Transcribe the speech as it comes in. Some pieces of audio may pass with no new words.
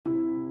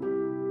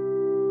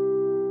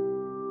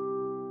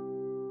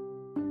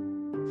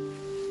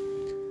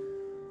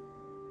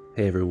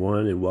Hey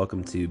everyone, and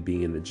welcome to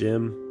Being in the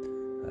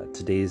Gym.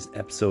 Today's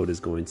episode is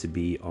going to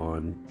be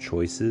on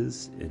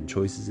choices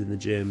in the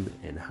gym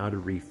and how to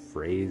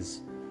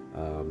rephrase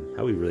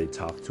how we really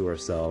talk to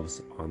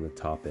ourselves on the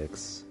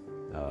topics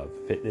of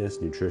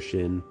fitness,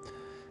 nutrition,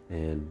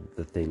 and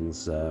the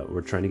things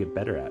we're trying to get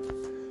better at.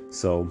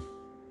 So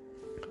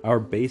our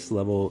base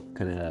level,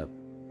 kind of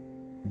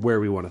where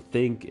we want to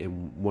think,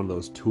 and one of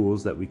those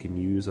tools that we can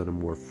use on a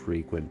more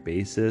frequent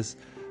basis,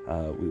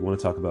 we want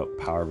to talk about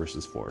power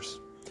versus force.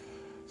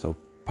 So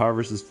Power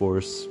versus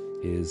Force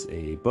is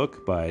a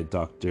book by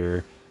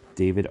Dr.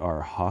 David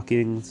R.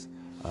 Hawkins.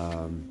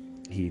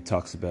 He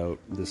talks about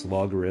this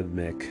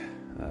logarithmic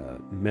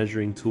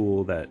measuring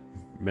tool that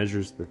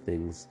measures the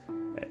things,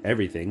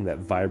 everything that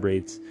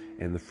vibrates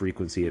and the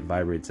frequency it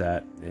vibrates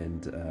at,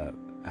 and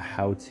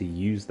how to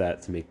use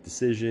that to make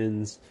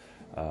decisions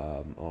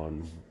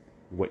on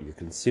what you're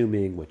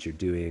consuming, what you're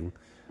doing,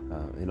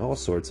 and all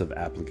sorts of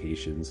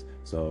applications.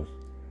 So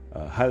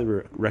highly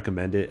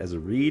recommend it as a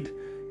read.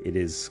 It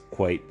is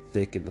quite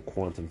thick in the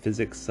quantum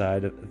physics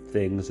side of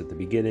things at the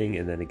beginning,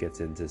 and then it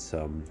gets into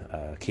some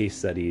case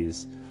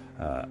studies,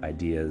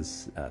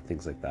 ideas,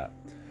 things like that.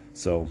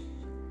 So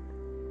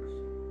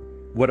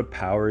what a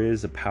power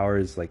is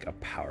like a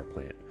power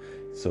plant.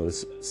 So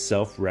this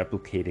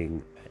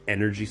self-replicating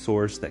energy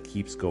source that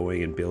keeps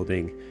going and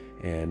building,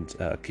 and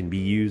can be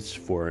used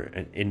for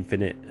an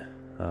infinity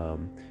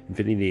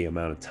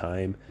amount of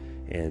time,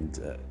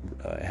 and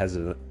has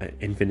an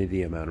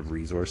infinity amount of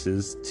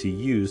resources to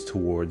use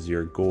towards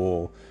your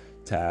goal,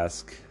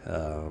 task,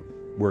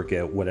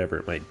 workout, whatever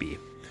it might be.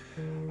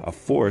 A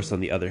force, on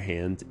the other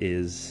hand,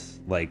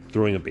 is like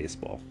throwing a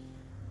baseball.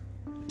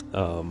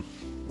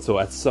 So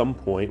at some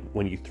point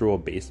when you throw a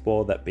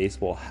baseball, that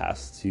baseball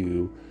has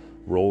to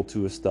roll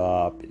to a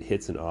stop. It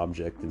hits an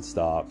object and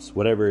stops.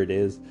 Whatever it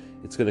is,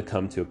 it's going to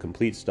come to a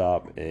complete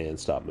stop and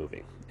stop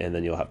moving. And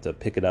then you'll have to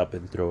pick it up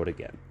and throw it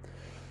again.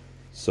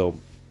 So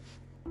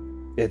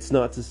it's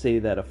not to say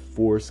that a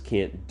force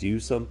can't do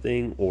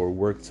something or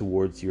work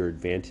towards your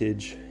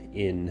advantage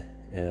in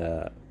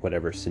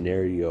whatever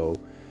scenario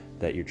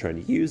that you're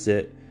trying to use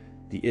it.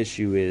 The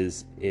issue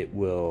is it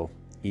will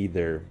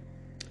either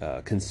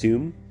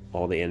consume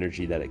all the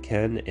energy that it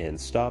can and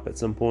stop at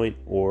some point,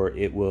 or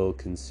it will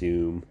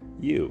consume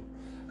you,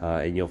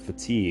 and you'll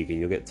fatigue and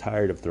you'll get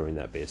tired of throwing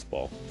that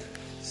baseball.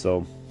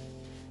 So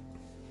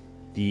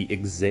the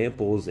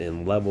examples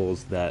and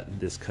levels that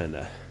this kind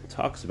of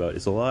talks about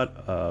is a lot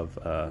of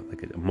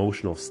like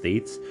emotional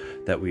states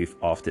that we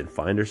often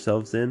find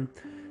ourselves in,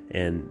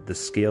 and the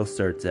scale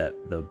starts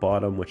at the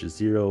bottom, which is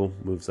 0,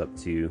 moves up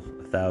to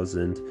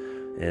 1,000,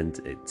 and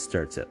it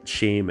starts at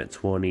shame at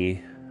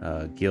 20,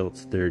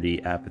 guilt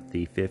 30,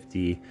 apathy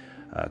 50,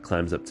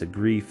 climbs up to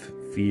grief,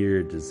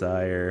 fear,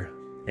 desire,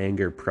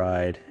 anger,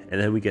 pride,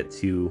 and then we get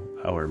to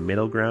our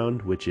middle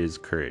ground, which is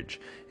courage.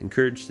 And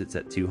courage sits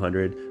at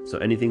 200. So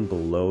anything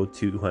below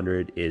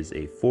 200 is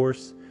a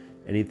force.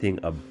 Anything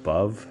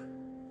above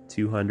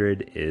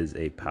 200 is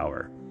a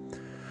power.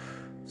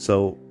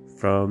 So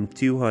from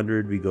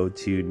 200 we go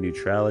to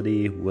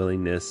neutrality,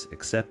 willingness,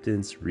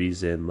 acceptance,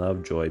 reason,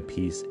 love, joy,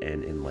 peace,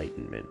 and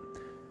enlightenment.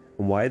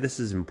 And why this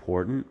is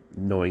important,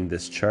 knowing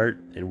this chart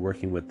and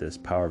working with this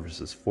power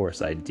versus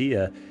force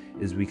idea,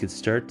 is we could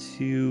start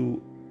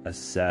to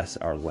assess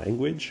our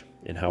language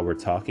and how we're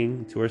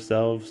talking to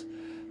ourselves,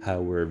 how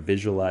we're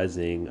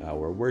visualizing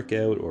our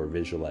workout or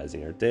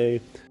visualizing our day,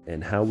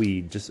 and how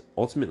we just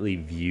ultimately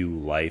view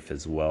life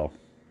as well,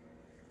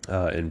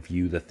 and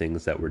view the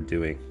things that we're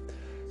doing.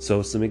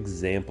 So some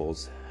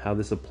examples how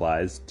this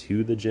applies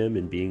to the gym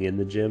and being in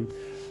the gym,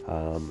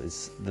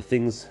 is the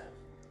things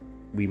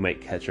we might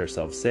catch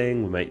ourselves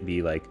saying. We might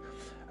be like,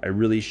 I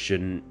really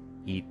shouldn't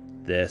eat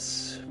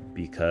this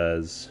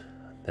because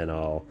then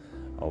I'll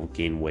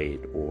gain weight,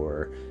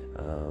 or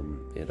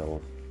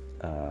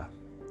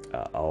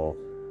I'll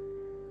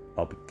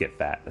get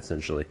fat,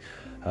 essentially.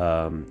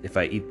 If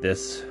I eat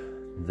this,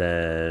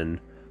 then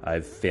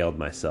I've failed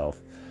myself.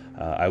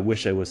 I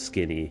wish I was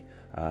skinny.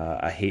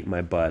 I hate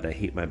my butt. I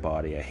hate my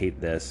body. I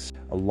hate this.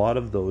 A lot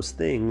of those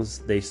things,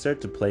 they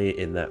start to play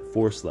in that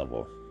force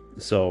level.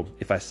 So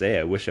if I say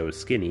I wish I was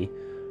skinny,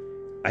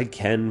 I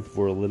can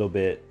for a little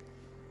bit,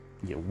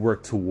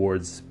 work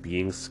towards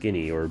being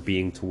skinny or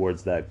being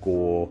towards that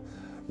goal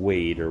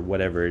weight or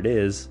whatever it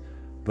is,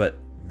 but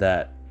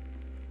that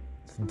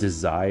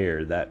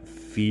desire, that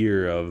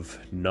fear of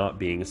not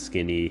being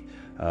skinny,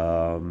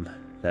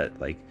 that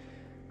like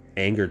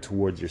anger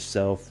towards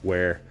yourself,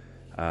 where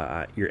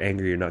you're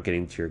angry you're not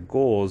getting to your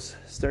goals,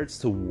 starts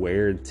to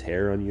wear and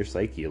tear on your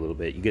psyche a little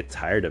bit. You get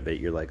tired of it.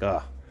 You're like,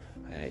 I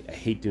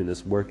hate doing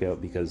this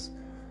workout because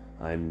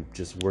I'm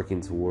just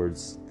working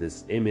towards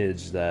this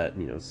image that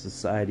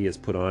society has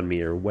put on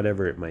me, or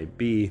whatever it might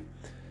be,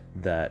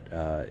 that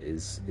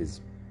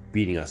is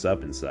beating us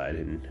up inside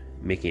and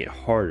making it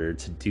harder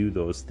to do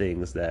those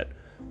things that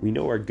we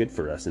know are good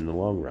for us in the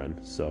long run.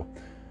 So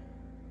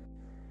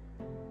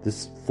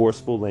this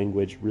forceful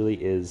language really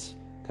is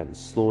kind of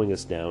slowing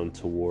us down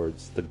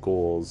towards the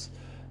goals,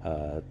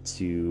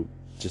 to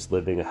just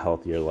living a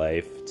healthier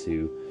life,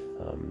 to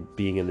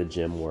being in the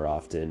gym more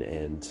often,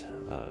 and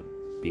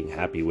being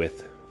happy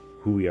with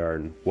who we are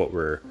and what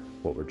we're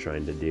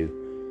trying to do.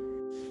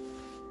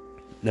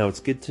 Now, it's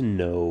good to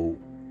know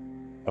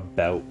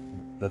about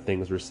the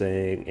things we're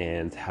saying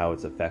and how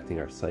it's affecting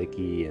our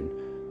psyche, and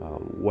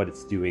what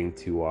it's doing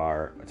to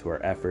our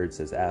efforts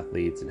as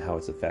athletes, and how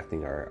it's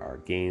affecting our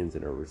gains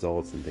and our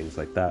results and things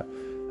like that.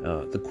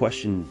 The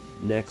question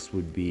next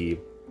would be,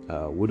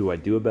 what do I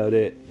do about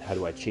it? How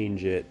do I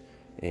change it?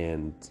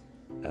 And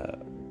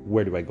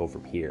where do I go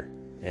from here?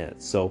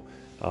 And so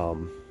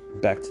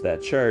back to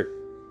that chart,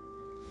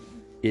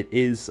 it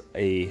is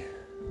the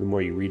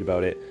more you read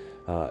about it,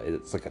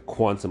 it's like a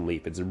quantum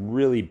leap. It's a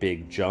really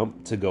big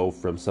jump to go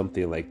from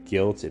something like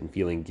guilt and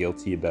feeling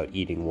guilty about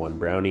eating one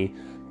brownie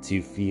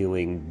to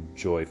feeling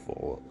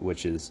joyful,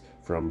 which is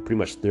from pretty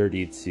much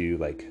 30 to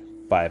like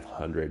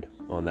 500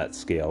 on that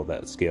scale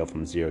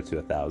from 0 to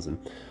 1,000.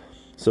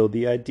 So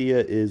the idea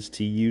is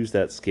to use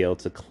that scale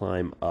to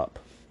climb up,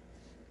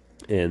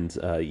 and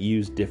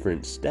use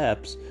different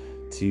steps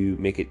to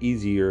make it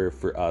easier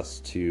for us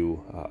to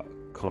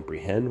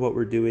comprehend what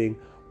we're doing,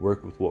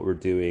 work with what we're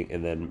doing,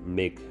 and then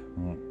make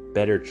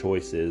better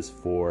choices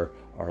for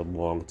our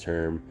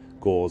long-term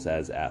goals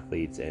as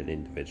athletes and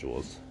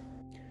individuals.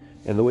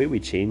 And the way we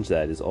change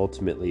that is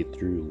ultimately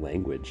through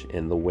language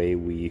and the way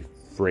we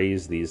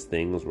phrase these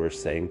things we're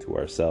saying to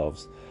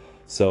ourselves.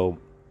 So,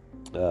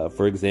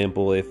 for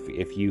example,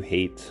 if you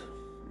hate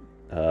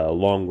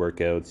long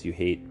workouts, you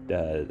hate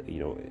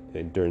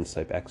endurance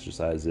type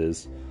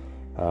exercises,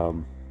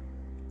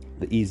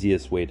 the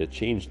easiest way to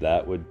change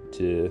that would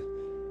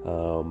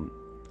to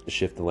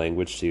shift the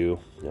language to,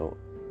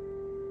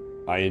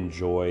 I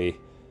enjoy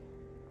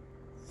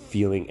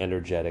feeling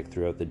energetic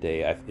throughout the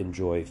day. I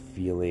enjoy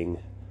feeling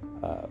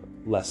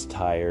less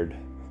tired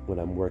when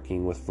I'm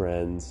working with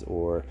friends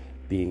or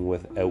being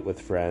out with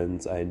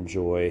friends. I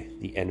enjoy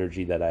the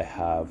energy that I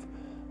have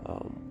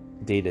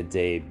day to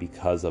day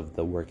because of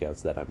the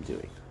workouts that I'm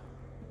doing.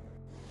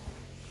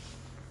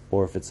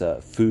 Or if it's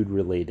a food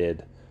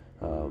related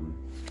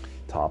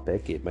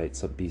topic, it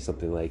might be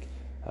something like,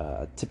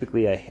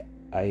 typically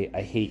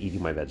I hate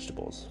eating my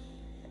vegetables.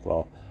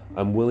 Well,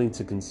 I'm willing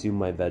to consume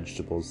my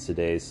vegetables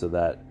today so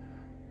that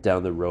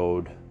down the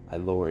road I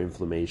lower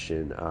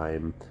inflammation,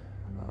 I'm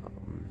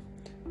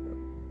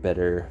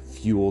better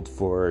fueled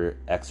for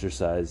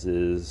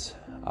exercises,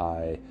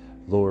 I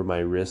lower my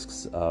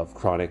risks of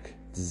chronic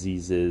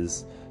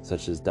diseases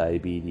such as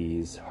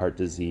diabetes, heart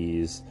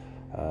disease,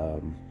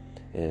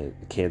 and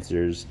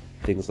cancers,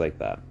 things like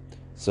that.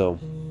 So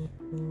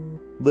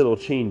little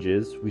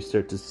changes, we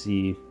start to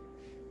see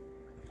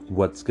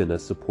what's going to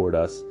support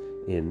us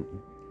in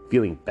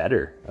feeling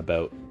better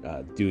about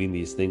doing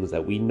these things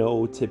that we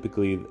know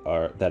typically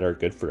are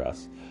good for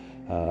us.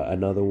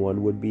 Another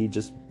one would be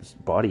just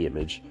body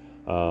image.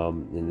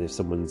 And if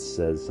someone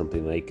says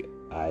something like,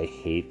 I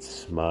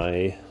hate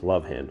my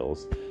love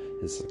handles,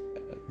 is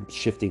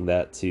shifting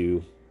that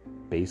to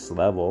base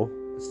level,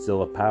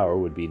 still a power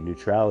would be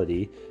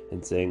neutrality,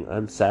 and saying,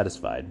 I'm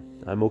satisfied,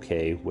 I'm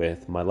okay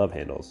with my love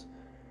handles.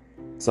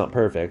 It's not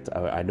perfect.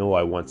 I know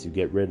I want to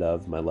get rid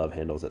of my love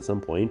handles at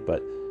some point,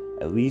 but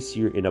at least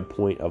you're in a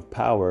point of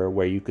power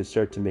where you could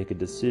start to make a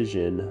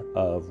decision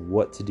of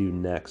what to do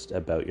next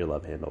about your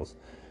love handles.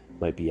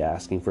 It might be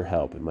asking for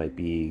help. It might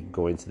be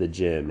going to the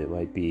gym. It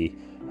might be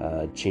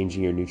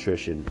changing your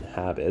nutrition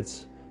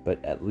habits.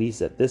 But at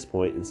least at this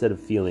point, instead of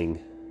feeling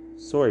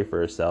sorry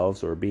for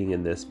ourselves or being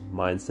in this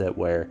mindset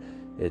where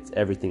it's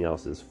everything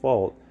else's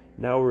fault,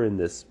 now we're in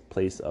this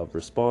place of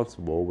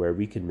responsible where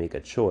we can make a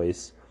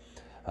choice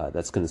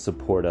that's going to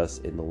support us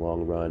in the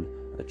long run,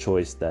 a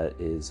choice that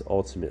is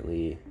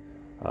ultimately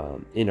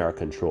in our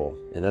control.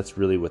 And that's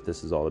really what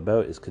this is all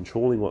about, is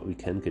controlling what we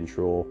can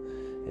control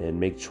and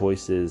make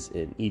choices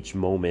in each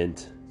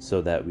moment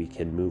so that we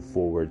can move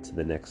forward to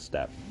the next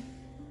step.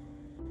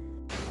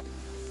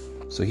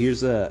 So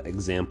here's an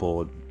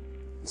example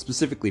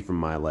specifically from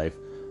my life.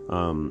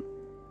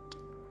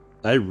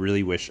 I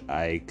really wish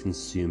I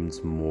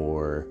consumed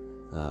more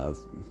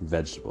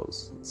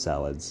vegetables,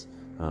 salads,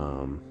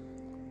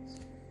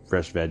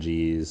 fresh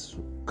veggies,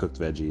 cooked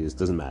veggies,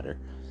 doesn't matter.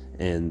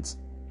 And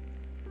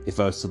if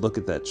I was to look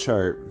at that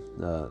chart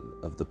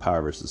of the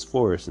power versus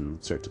force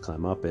and start to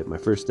climb up it, my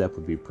first step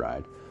would be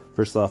pride.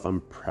 First off,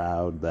 I'm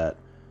proud that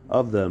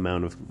of the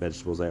amount of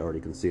vegetables I already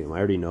consume. I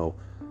already know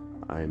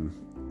I'm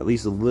at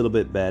least a little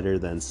bit better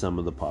than some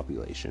of the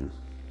population.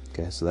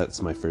 Okay, so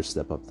that's my first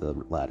step up the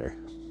ladder.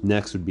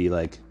 Next would be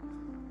like,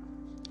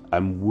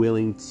 I'm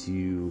willing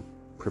to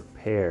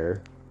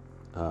prepare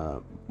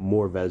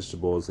more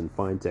vegetables and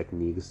find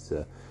techniques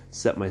to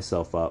set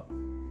myself up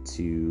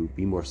to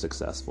be more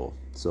successful.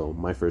 So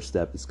my first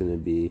step is going to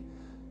be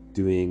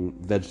doing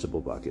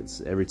vegetable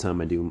buckets. Every time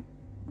I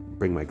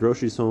bring my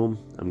groceries home,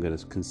 I'm going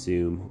to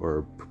consume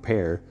or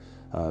prepare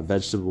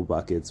vegetable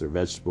buckets or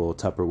vegetable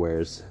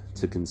Tupperwares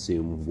to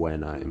consume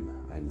when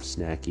I'm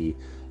snacky,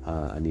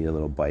 I need a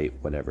little bite,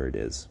 whatever it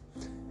is.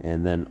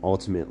 And then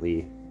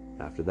ultimately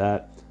after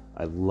that,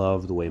 I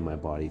love the way my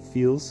body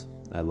feels.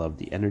 I love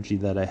the energy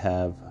that I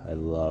have. I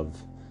love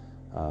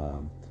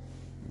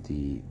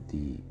the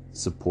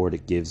support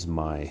it gives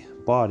my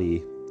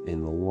body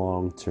in the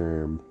long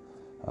term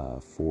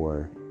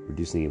for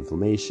reducing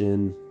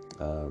inflammation,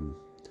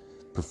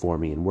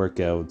 performing in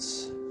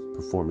workouts,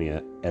 performing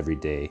at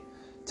everyday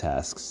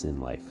tasks in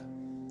life.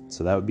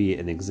 So that would be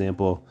an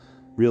example,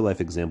 real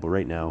life example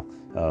right now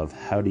of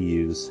how to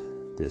use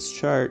this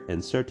chart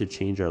and start to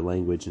change our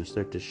language and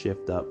start to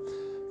shift up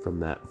from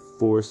that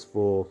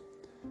forceful,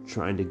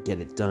 trying to get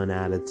it done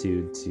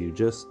attitude to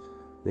just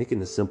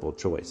making a simple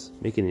choice,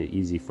 making it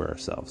easy for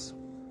ourselves.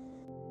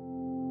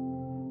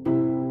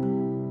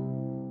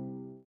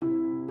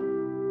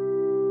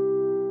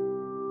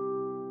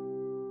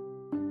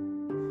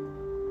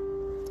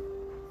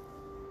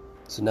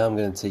 So now I'm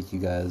going to take you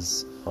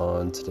guys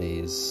on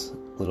today's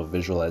little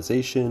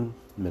visualization,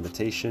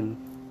 meditation.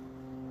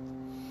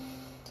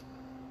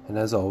 And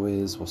as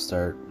always, we'll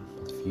start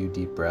with a few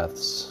deep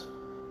breaths.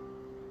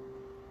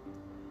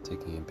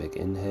 Taking a big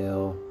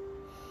inhale.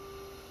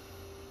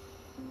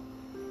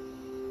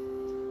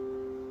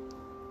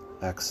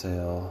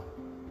 Exhale.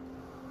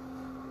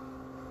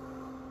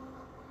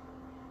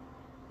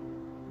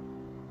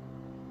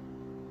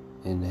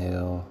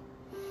 Inhale.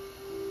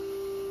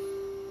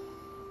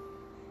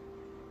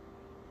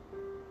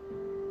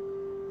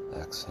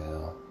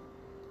 Exhale.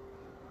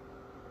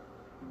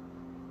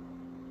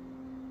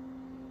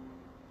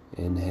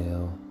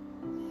 Inhale.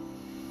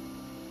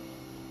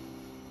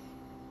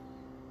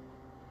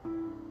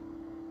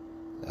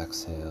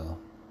 Exhale.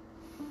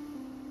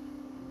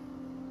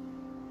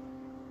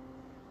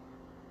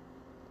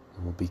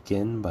 And we'll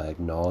begin by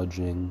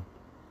acknowledging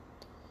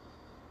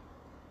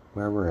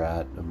where we're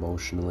at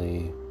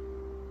emotionally,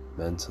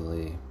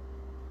 mentally.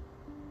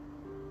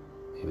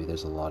 Maybe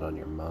there's a lot on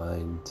your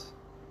mind.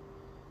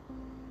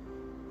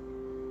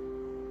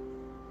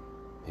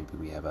 Maybe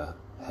we have a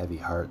heavy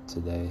heart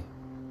today.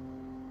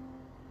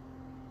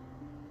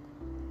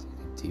 Take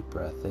a deep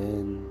breath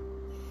in.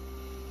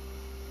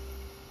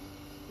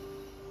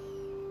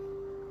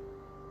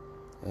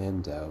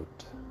 And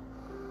out.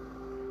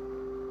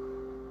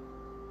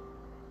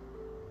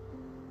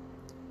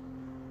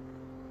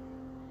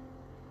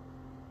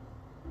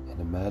 And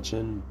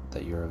imagine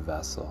that you're a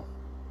vessel.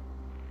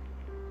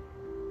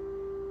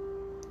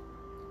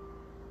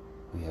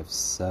 We have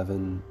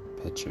 7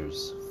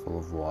 pitchers full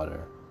of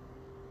water.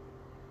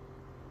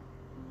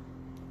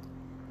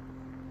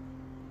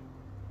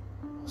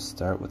 We'll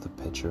start with a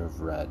pitcher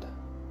of red.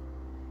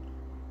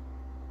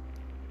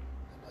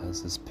 And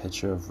as this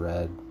pitcher of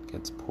red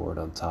gets poured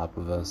on top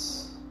of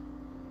us,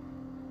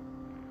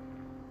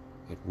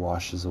 it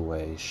washes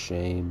away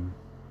shame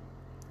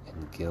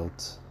and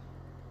guilt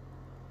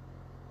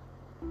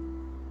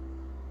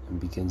and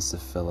begins to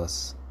fill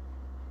us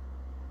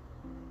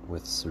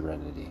with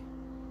serenity.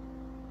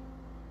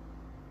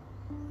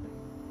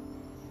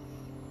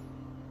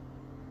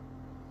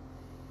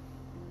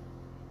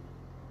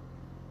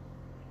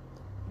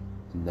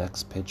 The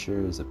next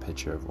pitcher is a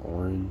pitcher of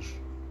orange.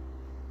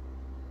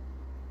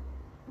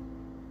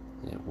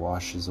 And it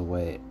washes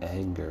away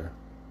anger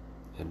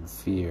and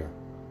fear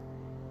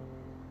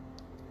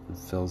and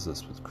fills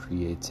us with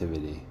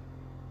creativity.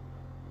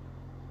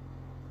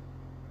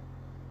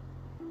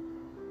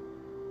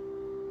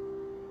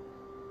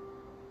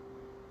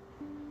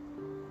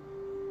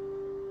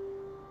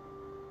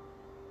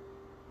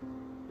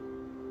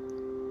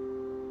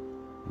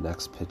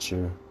 Next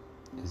pitcher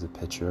is a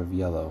pitcher of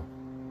yellow,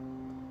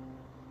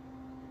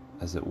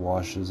 as it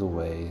washes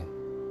away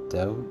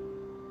doubt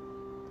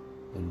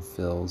and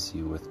fills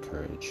you with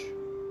courage.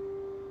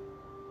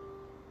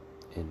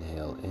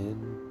 Inhale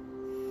in.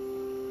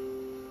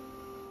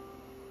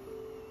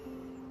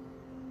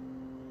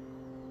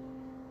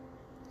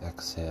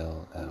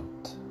 Exhale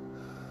out.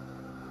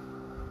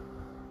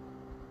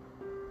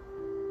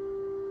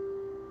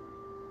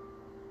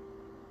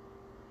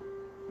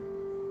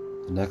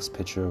 The next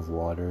pitcher of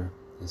water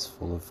is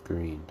full of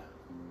green.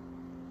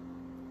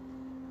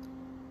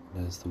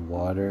 And as the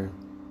water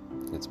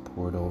gets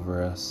poured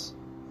over us,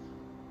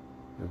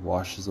 it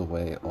washes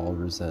away all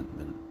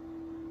resentment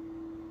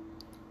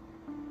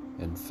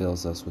and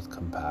fills us with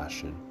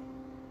compassion.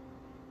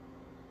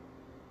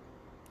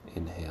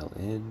 Inhale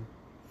in.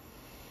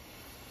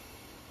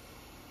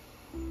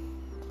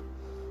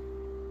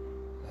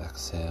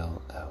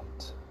 Exhale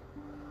out.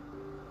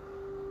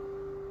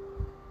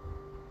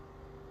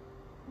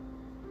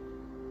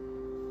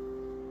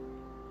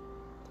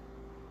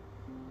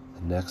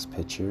 The next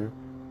pitcher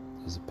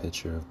is a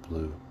pitcher of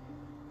blue.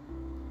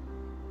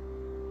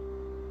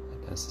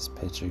 And as this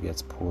pitcher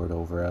gets poured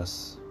over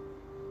us,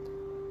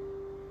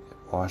 it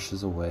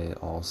washes away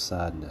all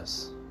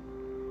sadness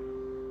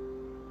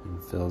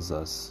and fills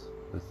us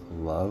with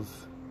love,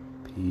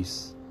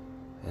 peace,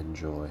 and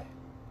joy.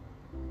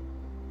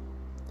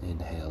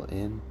 Inhale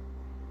in.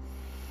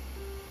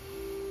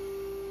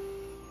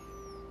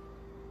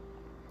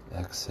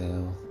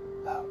 Exhale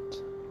out.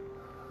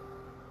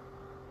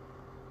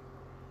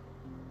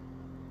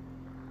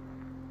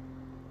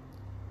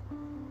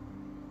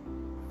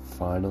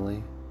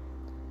 Finally,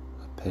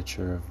 a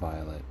pitcher of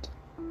violet.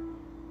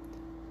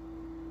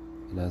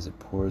 And as it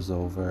pours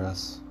over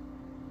us,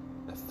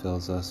 it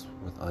fills us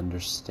with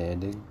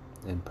understanding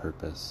and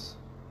purpose.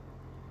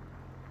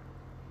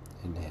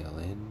 Inhale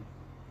in.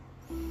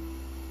 And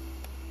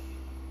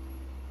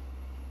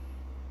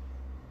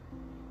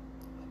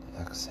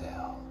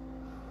exhale.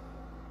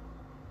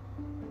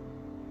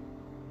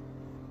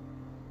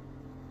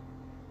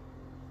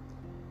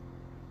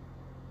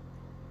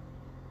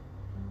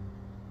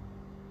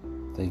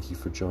 Thank you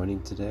for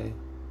joining today.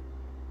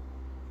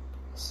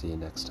 I'll see you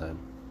next time.